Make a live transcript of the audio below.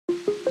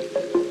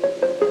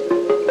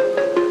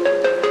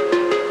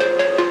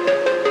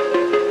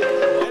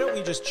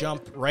just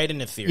jump right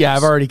into theories. Yeah,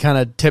 I've already kind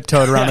of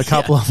tiptoed around a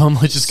couple of them.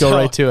 Let's just go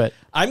right to it.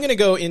 I'm going to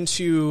go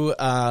into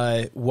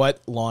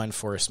what law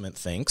enforcement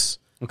thinks.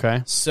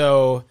 Okay.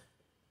 So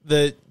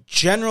the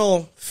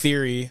general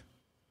theory,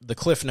 the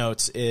Cliff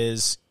Notes,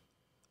 is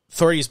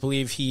authorities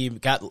believe he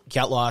got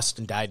lost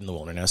and died in the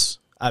wilderness.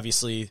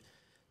 Obviously,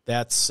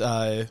 that's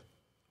a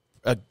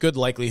good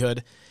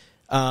likelihood.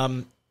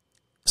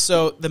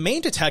 So the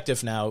main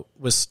detective now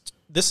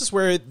this is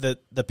where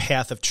the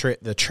path of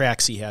the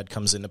tracks he had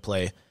comes into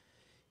play.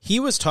 He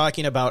was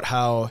talking about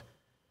how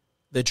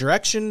the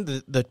direction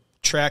the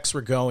tracks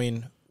were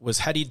going was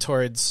heading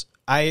towards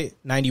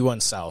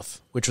I-91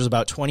 South, which was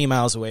about 20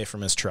 miles away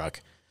from his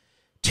truck.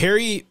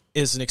 Terry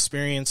is an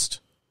experienced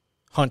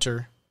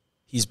hunter.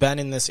 He's been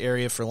in this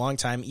area for a long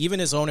time. Even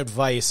his own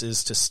advice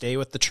is to stay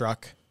with the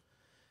truck.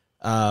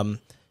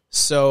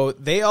 So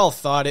they all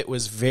thought it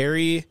was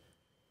very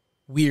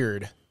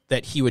weird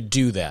that he would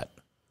do that.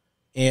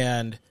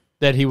 And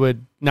that he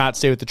would not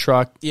stay with the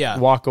truck,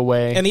 walk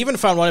away. And they even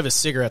found one of his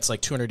cigarettes like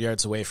 200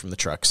 yards away from the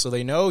truck. So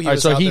they know he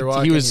was out there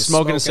walking. He was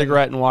smoking a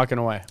cigarette and walking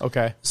away.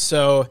 Okay.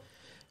 So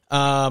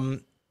the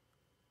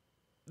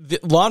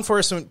law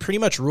enforcement pretty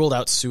much ruled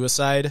out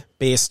suicide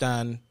based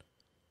on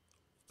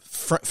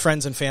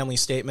friends and family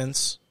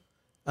statements.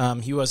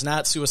 He was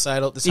not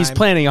suicidal at the time. He's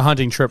planning a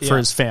hunting trip for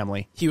his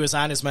family. He was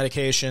on his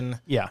medication.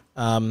 Yeah.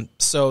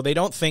 So they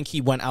don't think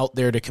he went out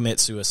there to commit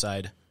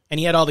suicide. And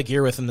he had all the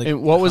gear with him.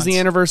 And what was the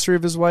anniversary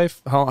of his wife?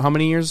 How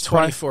many years?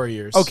 24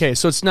 years. Okay,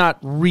 so it's not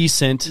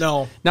recent.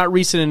 No. Not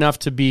recent enough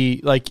to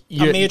be like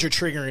a major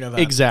triggering event.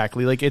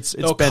 Exactly. Like it's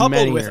been coupled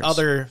many with years.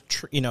 other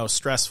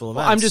stressful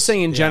events. Well, I'm just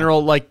saying in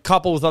general, like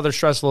coupled with other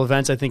stressful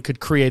events, I think could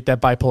create that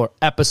bipolar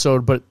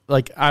episode. But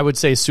like I would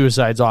say,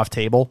 suicide's off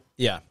table.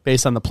 Yeah.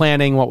 Based on the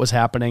planning, what was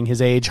happening,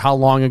 his age, how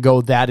long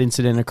ago that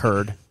incident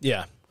occurred.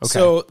 Yeah. Okay.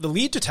 So the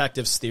lead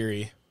detective's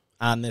theory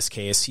on this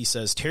case, he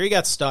says Terry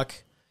got stuck,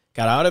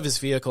 got out of his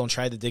vehicle, and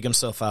tried to dig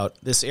himself out.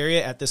 This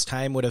area at this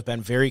time would have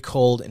been very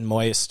cold and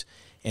moist,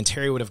 and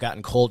Terry would have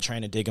gotten cold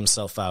trying to dig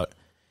himself out.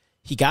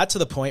 He got to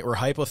the point where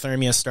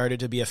hypothermia started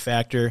to be a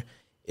factor.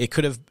 It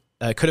could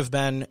have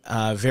been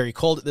very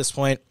cold at this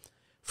point.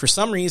 For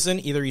some reason,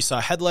 either he saw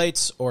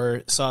headlights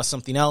or saw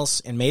something else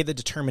and made the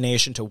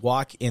determination to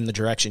walk in the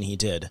direction he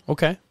did.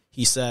 Okay.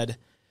 He said,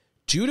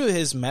 due to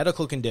his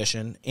medical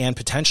condition and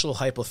potential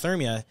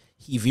hypothermia,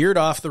 he veered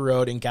off the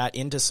road and got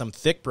into some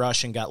thick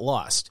brush and got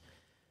lost.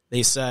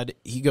 They said,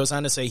 he goes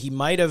on to say, he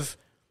might have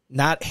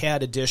not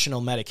had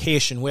additional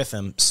medication with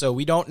him, so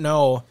we don't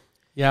know.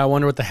 Yeah, I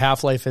wonder what the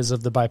half-life is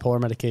of the bipolar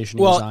medication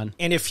he was on.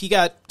 And if he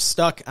got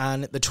stuck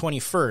on the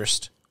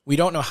 21st, we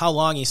don't know how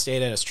long he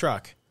stayed at his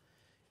truck.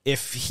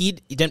 If he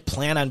didn't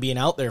plan on being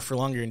out there for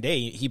longer than a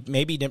day, he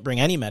maybe didn't bring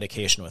any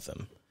medication with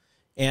him.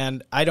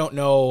 And I don't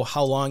know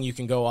how long you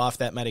can go off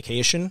that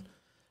medication,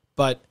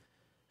 but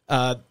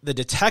the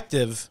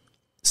detective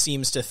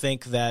seems to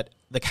think that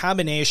the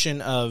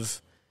combination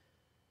of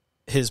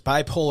his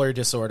bipolar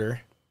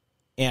disorder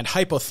and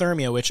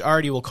hypothermia, which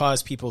already will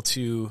cause people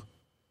to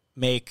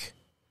make,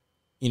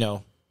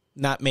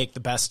 not make the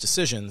best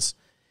decisions,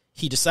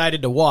 he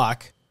decided to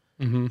walk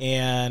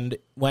and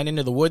went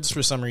into the woods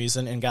for some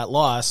reason and got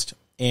lost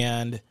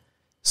and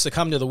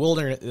succumbed to the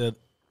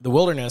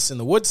wilderness in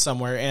the woods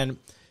somewhere. And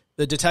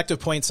the detective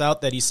points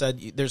out that he said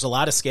there's a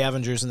lot of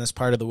scavengers in this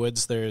part of the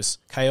woods. There's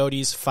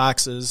coyotes,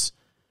 foxes,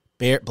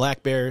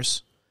 black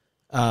bears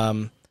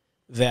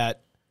that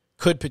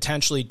could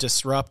potentially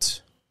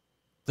disrupt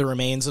the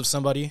remains of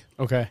somebody.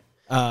 Okay.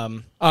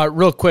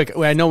 Real quick,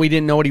 I know we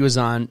didn't know what he was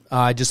on.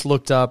 I just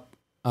looked up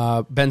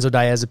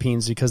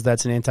benzodiazepines because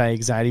that's an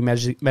anti-anxiety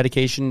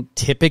medication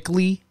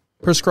typically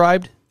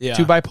prescribed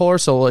to bipolar.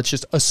 So let's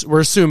just we're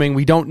assuming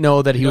we don't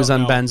know that he was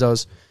on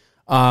benzos.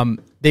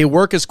 They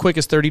work as quick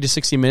as 30 to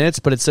 60 minutes,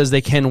 but it says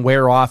they can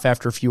wear off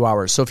after a few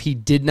hours. So if he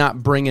did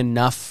not bring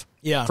enough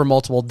for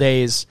multiple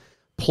days,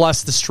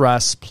 plus the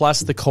stress,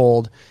 plus the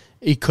cold,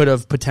 he could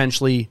have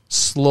potentially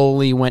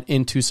slowly went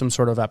into some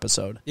sort of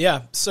episode.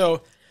 Yeah,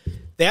 so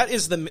that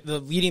is the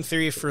leading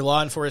theory for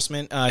law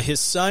enforcement.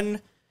 His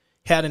son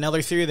had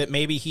another theory that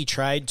maybe he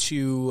tried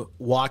to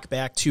walk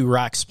back to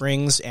Rock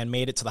Springs and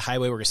made it to the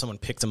highway where someone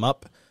picked him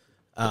up.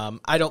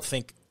 I don't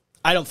think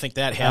that happened. I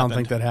don't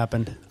think that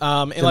happened.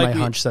 And my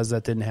hunch says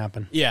that didn't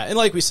happen. Yeah, and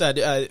like we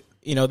said,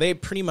 they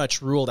pretty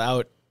much ruled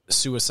out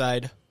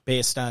suicide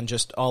based on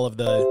just all of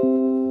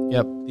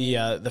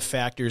the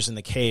factors in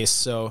the case.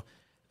 So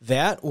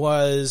that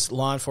was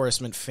law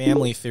enforcement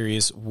family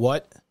theories.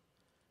 What's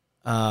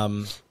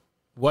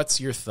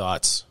your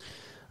thoughts?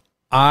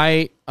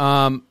 I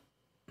don't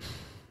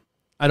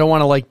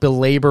want to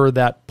belabor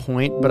that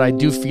point, but I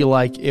do feel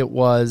like it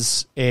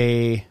was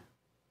a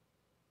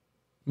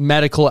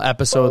medical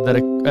episode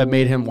that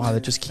made him. Wow,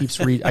 that just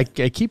keeps I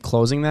keep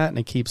closing that and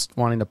it keeps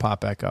wanting to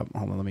pop back up.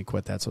 Hold on, let me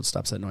quit that so it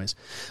stops that noise.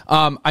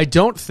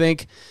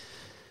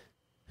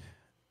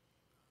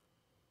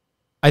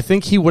 I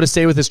think he would have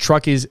stayed with his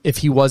truck if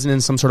he wasn't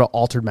in some sort of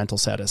altered mental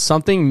status.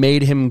 Something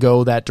made him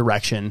go that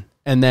direction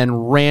and then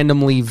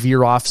randomly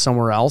veer off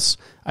somewhere else.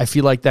 I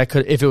feel like that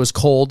could, if it was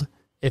cold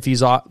if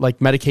he's off,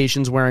 like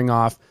medication's wearing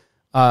off,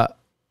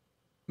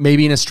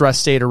 maybe in a stress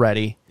state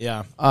already.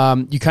 Yeah.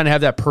 You kind of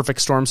have that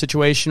perfect storm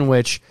situation,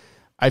 which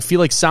I feel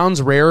like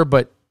sounds rare,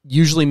 but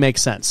usually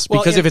makes sense.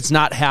 Because if it's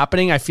not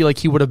happening, I feel like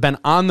he would have been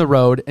on the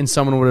road and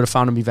someone would have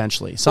found him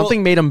eventually.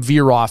 Something made him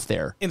veer off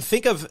there. And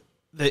think of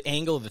the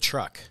angle of the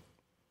truck.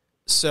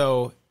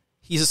 So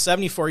he's a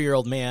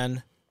 74-year-old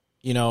man.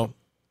 You know,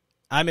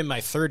 I'm in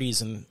my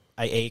 30s and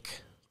I ache.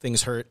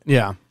 Things hurt.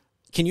 Yeah.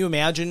 Can you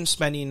imagine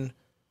spending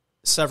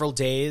several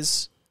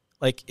days?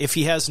 Like, if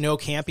he has no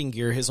camping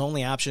gear, his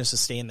only option is to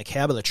stay in the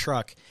cab of the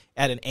truck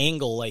at an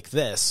angle like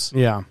this.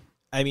 Yeah.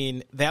 I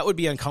mean, that would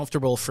be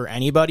uncomfortable for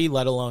anybody,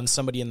 let alone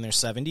somebody in their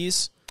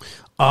 70s.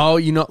 Oh,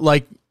 you know,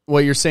 like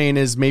what you're saying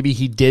is maybe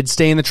he did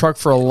stay in the truck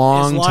for a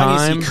long time. As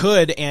long as he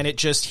could, and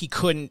he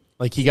couldn't.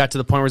 Like, he got to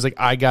the point where he's like,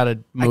 I got to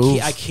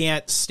move. I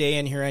can't stay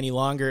in here any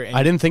longer. And,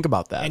 I didn't think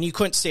about that. And you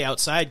couldn't stay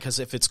outside because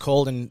if it's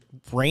cold and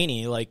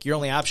rainy, like, your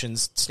only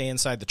option's stay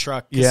inside the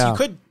truck. Yeah. You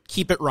could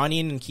keep it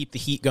running and keep the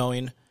heat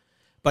going.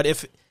 But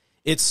if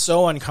it's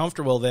so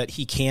uncomfortable that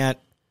he can't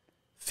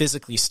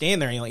physically stay in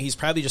there, he's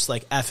probably just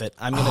like, F it.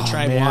 I'm going to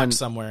try and walk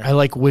somewhere.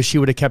 I wish he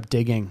would have kept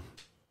digging.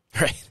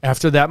 Right.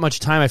 After that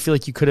much time, I feel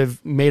like you could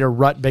have made a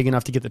rut big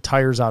enough to get the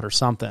tires out or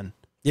something.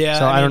 Yeah.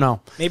 So I don't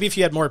know. Maybe if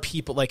you had more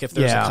people, like if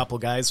there's a couple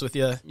guys with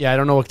you. Yeah, I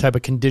don't know what type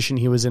of condition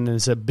he was in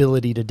his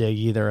ability to dig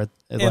either.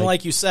 And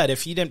like you said,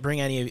 if he didn't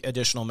bring any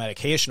additional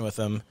medication with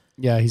him,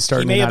 yeah, he's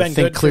starting to not think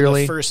good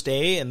clearly. For the first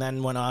day and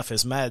then went off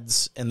his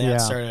meds, and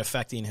that started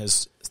affecting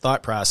his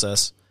thought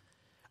process.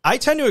 I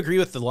tend to agree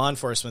with the law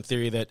enforcement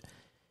theory that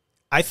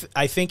I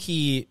think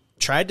he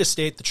tried to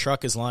stay at the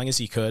truck as long as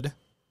he could,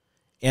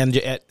 and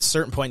at a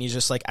certain point he's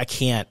just like, I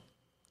can't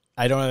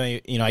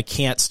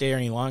stay here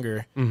any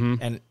longer. Mm-hmm.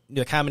 And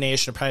the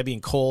combination of probably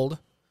being cold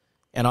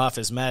and off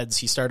his meds,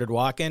 he started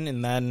walking,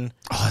 and then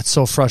it's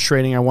so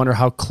frustrating. I wonder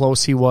how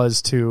close he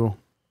was to,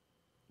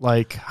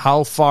 like,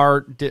 how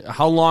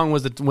long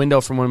was the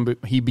window from when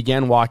he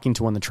began walking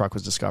to when the truck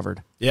was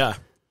discovered? Yeah,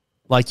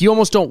 like, you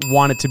almost don't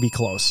want it to be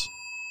close.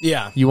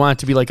 Yeah, you want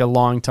it to be like a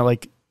long time,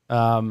 like.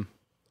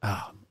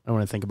 I don't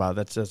want to think about it.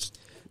 That sucks.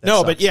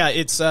 But yeah,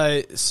 it's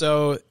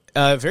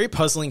very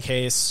puzzling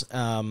case.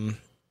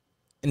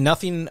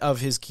 Nothing of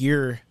his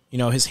gear,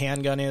 his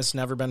handgun has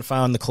never been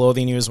found. The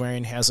clothing he was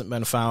wearing hasn't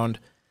been found.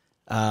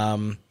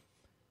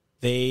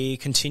 They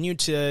continued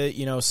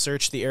to,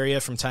 search the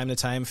area from time to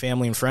time,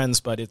 family and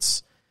friends, but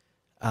it's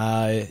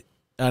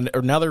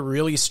another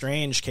really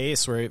strange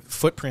case where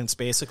footprints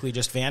basically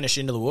just vanish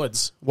into the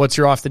woods. What's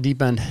your off the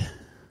deep end?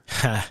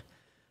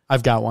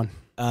 I've got one.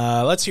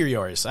 Let's hear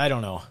yours. I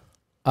don't know.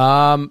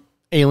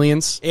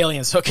 Aliens.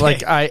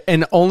 Okay.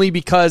 And only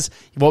because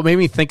what made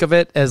me think of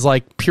it as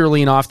like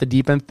purely an off the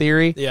deep end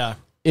theory. Yeah.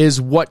 Is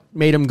what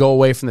made him go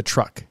away from the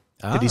truck.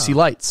 Did he see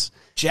lights?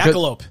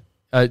 Jackalope.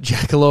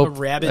 Jackalope. A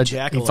rabid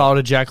jackalope. He followed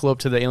a jackalope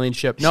to the alien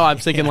ship. No, I'm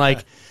thinking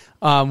like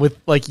with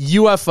like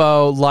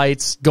UFO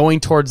lights going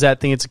towards that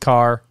thing. It's a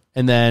car,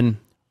 and then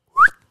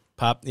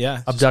pop.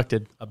 Yeah.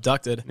 Abducted.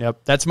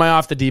 Yep. That's my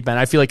off the deep end.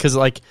 I feel like because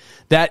like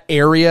that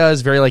area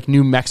is very like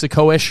New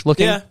Mexico-ish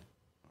looking. Yeah.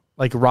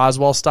 Like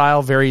Roswell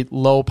style, very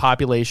low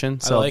population.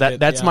 So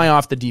that's my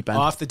off the deep end.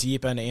 Off the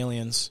deep end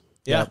aliens.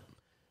 Yeah. Yep.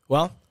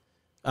 Well,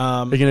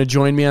 are you going to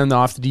join me on the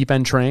off the deep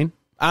end train?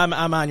 I'm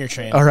on your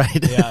train. All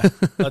right. Yeah.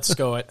 Let's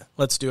go it.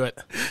 Let's do it.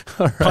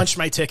 All right. Punch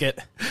my ticket.